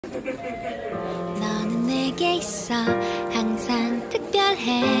너는 내게 있어 항상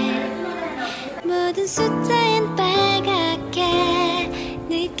특별해 모든 숫자엔 빨갛게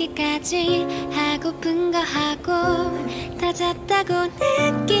늦게까지 하고픈 거 하고 다 잤다고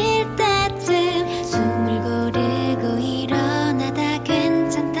느낄 때쯤 숨을 고르고 일어나다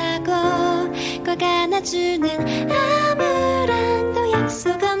괜찮다고 꼭 안아주는 아무랑도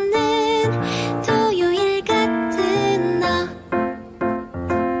약속 없는 토요일 같은 너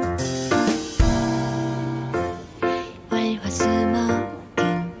월화수목금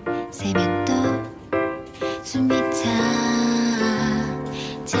세면 또 숨이 차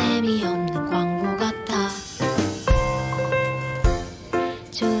재미없는 광고 같아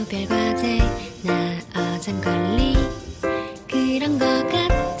조별과제 나 어장걸리 그런 거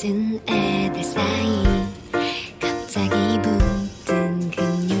같은 애들 사이 갑자기 붙은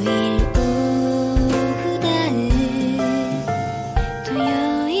금요일 오후다은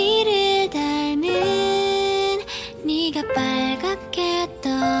토요일을 닮은 네가 빨갛게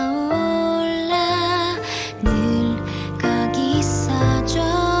떠올라 늘 거기 있어줘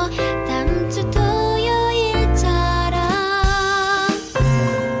다음 주 토요일처럼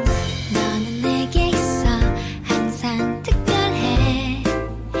너는 내게 있어 항상 특별해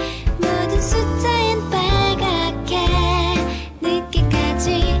모든 숫자엔 빨갛게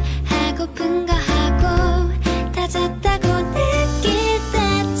늦게까지 하고픈 거 하고 다 잤다고 느낄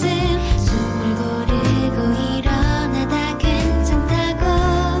때쯤 숨을 고르고 일어나다 괜찮다고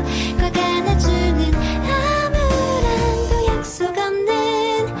꽉 안아주는 아무랑도 약속 없는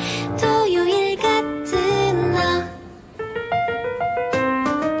토요일 같은 너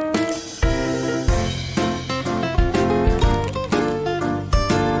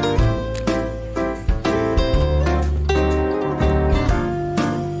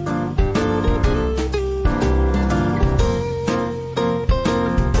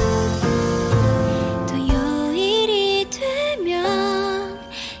토요일이 되면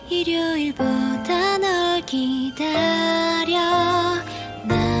일요일보다 널 기다려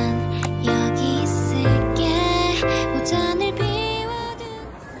난 여기 있을게 오전을 비워둔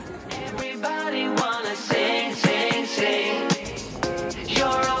Everybody wanna sing, sing, sing. You're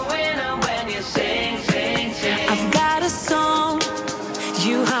a winner when you sing, sing, sing. I've got a song,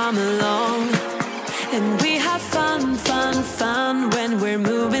 you hum along, and we have fun, fun, fun when we're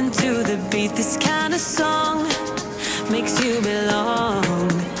moving to the beat. This kind of song makes you belong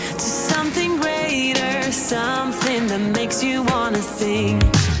to something greater, something that makes you wanna sing.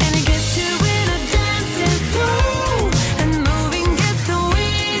 And it gets you in a dancing flow, and moving gets so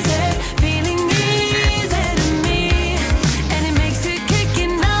easy, feeling easy to me. And it makes you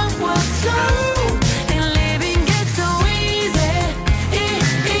kicking out what's slow, and living gets so easy,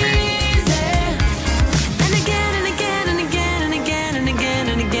 easy. And again and again and again and again and again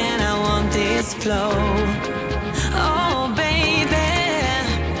and again, I want this flow. Oh baby.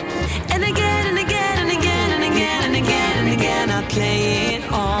 And again and again and again and again and again and again, I play it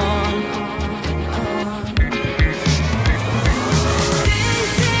on. Sing,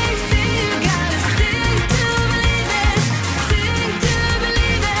 sing, sing, you gotta sing to believe it. Sing to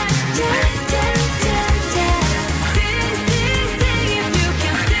believe it. Yeah, yeah, yeah, yeah. Sing, sing, sing, if you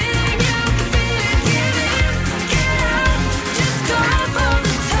can sing, you can feel it. Give it up, get out, just go for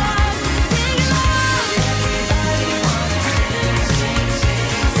the top. Sing along. Everybody wanna sing, sing, sing.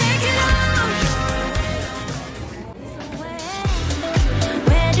 Take it on.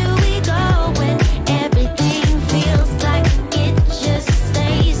 Where do we go when everything feels like it just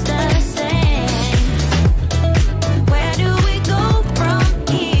stays the same? Where do we go from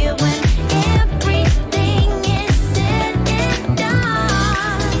here when everything is said and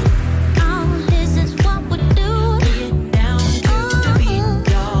done? This is what we do. We get down to the beat,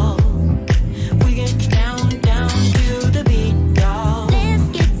 y'all. We get down, down to the beat, y'all. Let's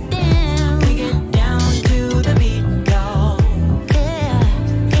get down. We get down to the beat, y'all. Yeah,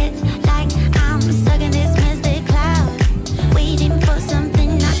 it's like I'm stuck in this mystic cloud, waiting for something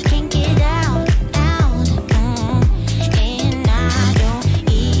I can't get out. And I don't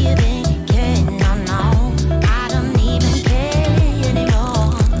even care, no, I don't even care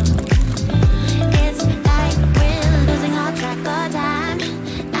anymore. It's like we're losing all track of time.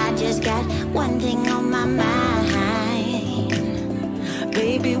 I just got one thing on my mind.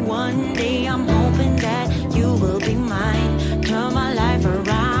 Baby, one day I'm hoping that you will be mine. Turn my life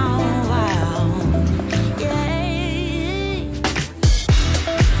around, wow. Yeah.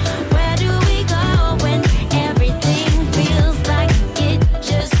 Where do we go when everything feels like it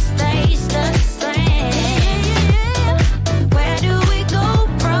just stays the same? Where do we go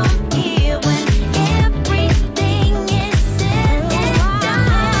from here when everything is said and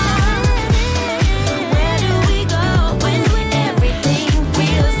done?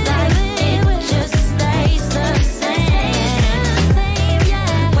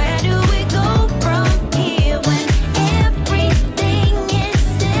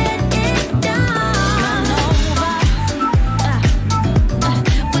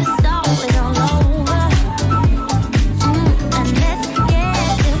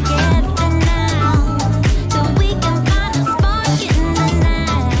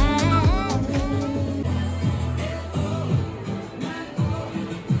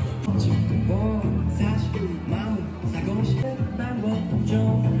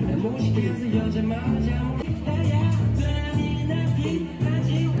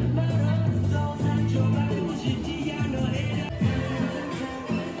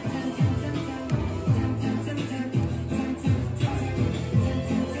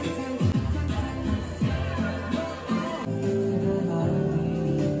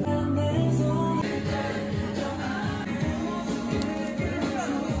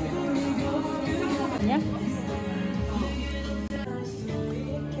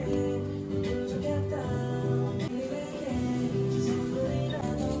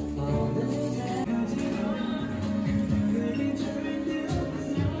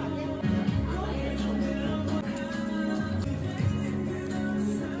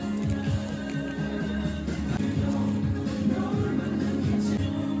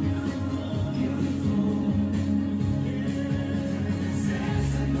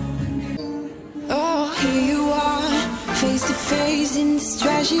 face to face in this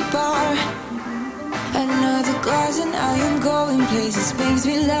trashy bar. Another glass and I am going places. Makes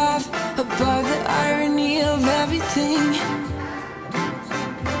me laugh above the irony of everything.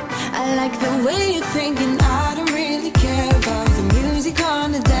 I like the way you're thinking. I don't really care about the music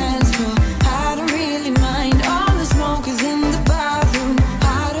on the dance floor. I don't really mind all the smokers in the bathroom.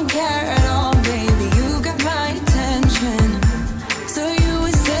 I don't care at all, baby, you got my attention. So you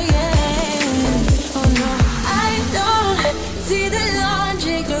were saying, oh no, I don't see the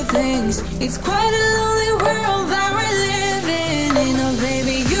logic of things. It's quite a lonely world that we're living in. Oh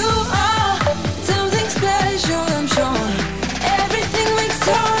baby, you are something special, I'm sure. Everything makes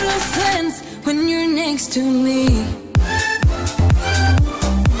total sense when you're next to me.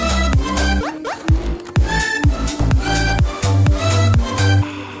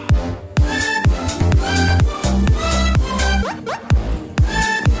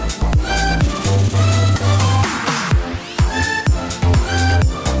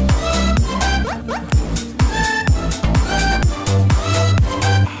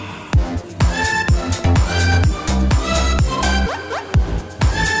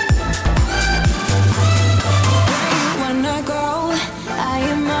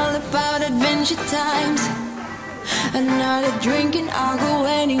 Times another drink and I'll go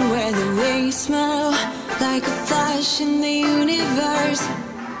anywhere. The way you smell like a flash in the universe.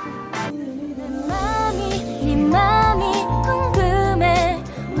 네 맘이 궁금해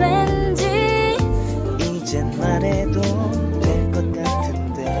왠지 이젠 말해도 될 것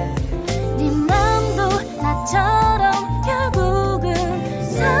같은데 네 맘도 나처럼 결국은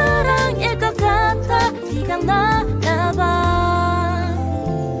사랑일 것 같아. 네가 나나 봐.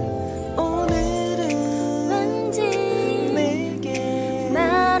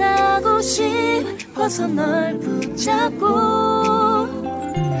 싶어서 널 붙잡고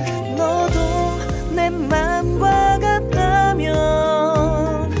너도 내 맘과 같다면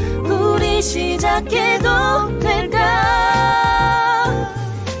우리 시작해도 될까?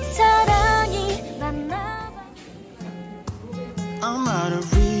 사랑이 맞나 봐. I'm out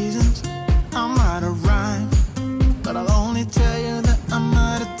of reasons, I'm out of rhyme, but I'll only tell you that I'm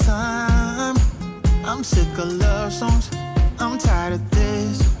out of time. I'm sick of love songs, I'm tired of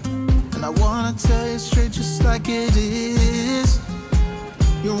this, and I wanna tell you straight just like it is.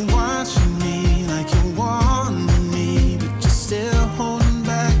 You're watching me like you want me, but you're still holding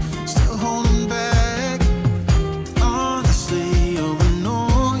back, still holding back. Honestly, you're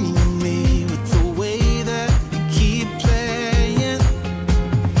annoying me with the way that you keep playing.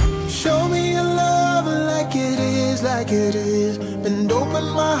 Show me your love like it is, like it is. Bend open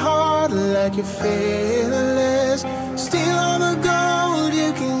my heart like you're fearless. Steal all the gold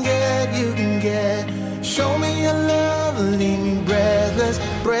you can get, you can get. Show me your love, leave me breathless,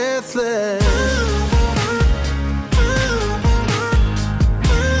 breathless.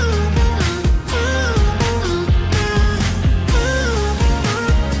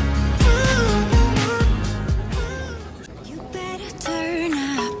 You better turn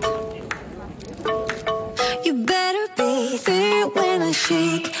up. You better be there when I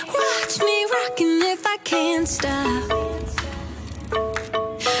shake. Watch me rocking if I can't stop.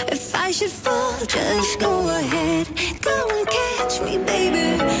 If I should fall, just go ahead. Go and catch me,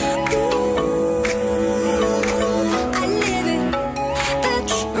 baby. Ooh, I live it.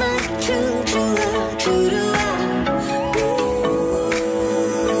 That's my true-to-love, true-to-love. Ooh,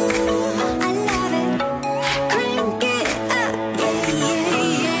 I love it. Crank it up, yeah,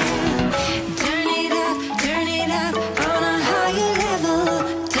 yeah, yeah. Turn it up on a higher level.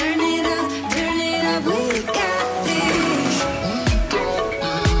 Turn it up, we got this.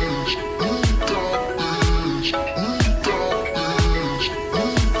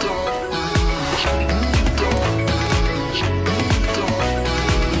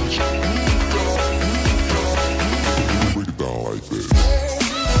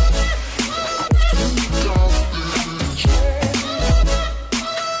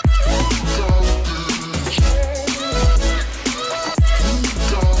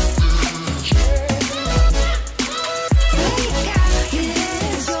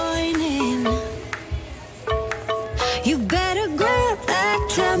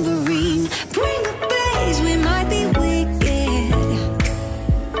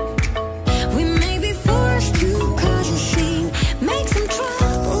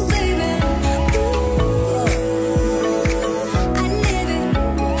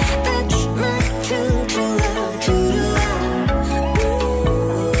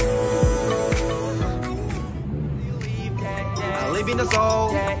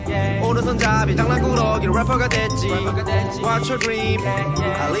 말고 오른손잡이 장난꾸러기로 래퍼가 됐지 What's your dream?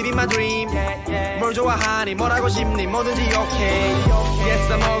 I live in my dream 뭘 좋아하니 뭘 하고 싶니 뭐든지 okay Yes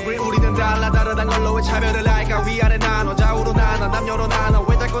I'm agree 우리는 달라 다르단 걸로 왜 차별을 할까 위아래 나눠 좌우로 나눠 남녀로 나눠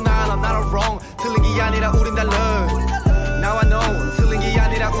왜 자꾸 나눠 Not a wrong 틀린 게 아니라 우린 달라 Now I know 틀린 게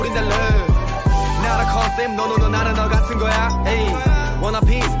아니라 우린 달라 나라 컨셉 너너너 나는 너 같은 거야 에이 Wanna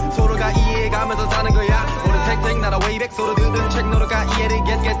peace 서로가 이해해가면서 사는 거야 우리 택택 나라 웨이백 서로 들은 책 너로가 이해를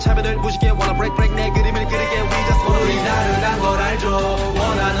get 차별을 무시게 Wanna break 내 그림을 그리게 We just wanna 우리 다르단 걸 알죠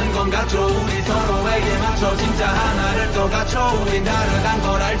원하는 건 같죠 우리 서로에게 맞춰 진짜 하나를 더 갖춰 우리 다르단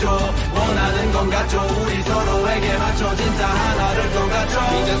걸 알죠 원하는 건 같죠 우리 서로에게 맞춰 진짜 하나를 더 갖춰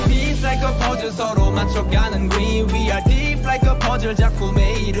We just piece like a puzzle 서로 맞춰가는 green We are deep like a puzzle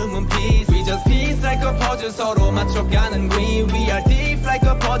작품의 이름은 peace We just piece like a puzzle 서로 맞춰가는 green We are deep like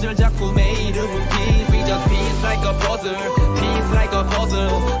a puzzle 작품의 이름은 peace We just piece like a puzzle Piece like a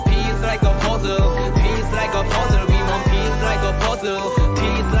puzzle Piece like a puzzle Piece like a puzzle We want piece like a puzzle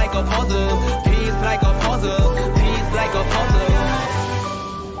Piece like a puzzle Piece like a puzzle Piece like a puzzle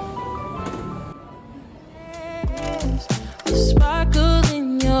The sparkle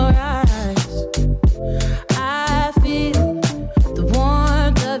in your eyes